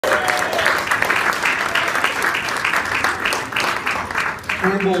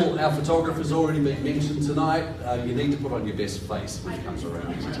Campbell, our photographer, has already been mentioned tonight. You need to put on your best face when it comes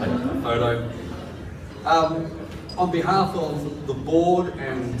around to take a photo. On behalf of the board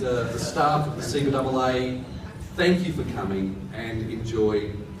and the staff of the CBAA, thank you for coming and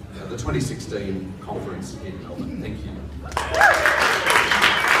enjoy the 2016 conference in Melbourne. Thank you.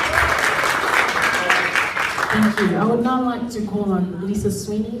 Thank you. I would now like to call on Lisa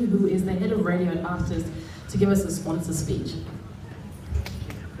Sweeney, who is the head of radio and artists, to give us a sponsor speech.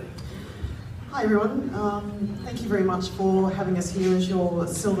 Hi everyone, thank you very much for having us here as your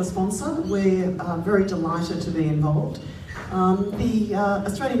silver sponsor. We're very delighted to be involved. The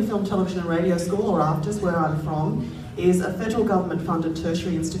Australian Film, Television and Radio School, or AFTRS, where I'm from, is a federal government funded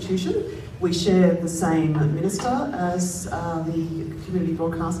tertiary institution. We share the same minister as the community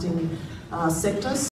broadcasting sector.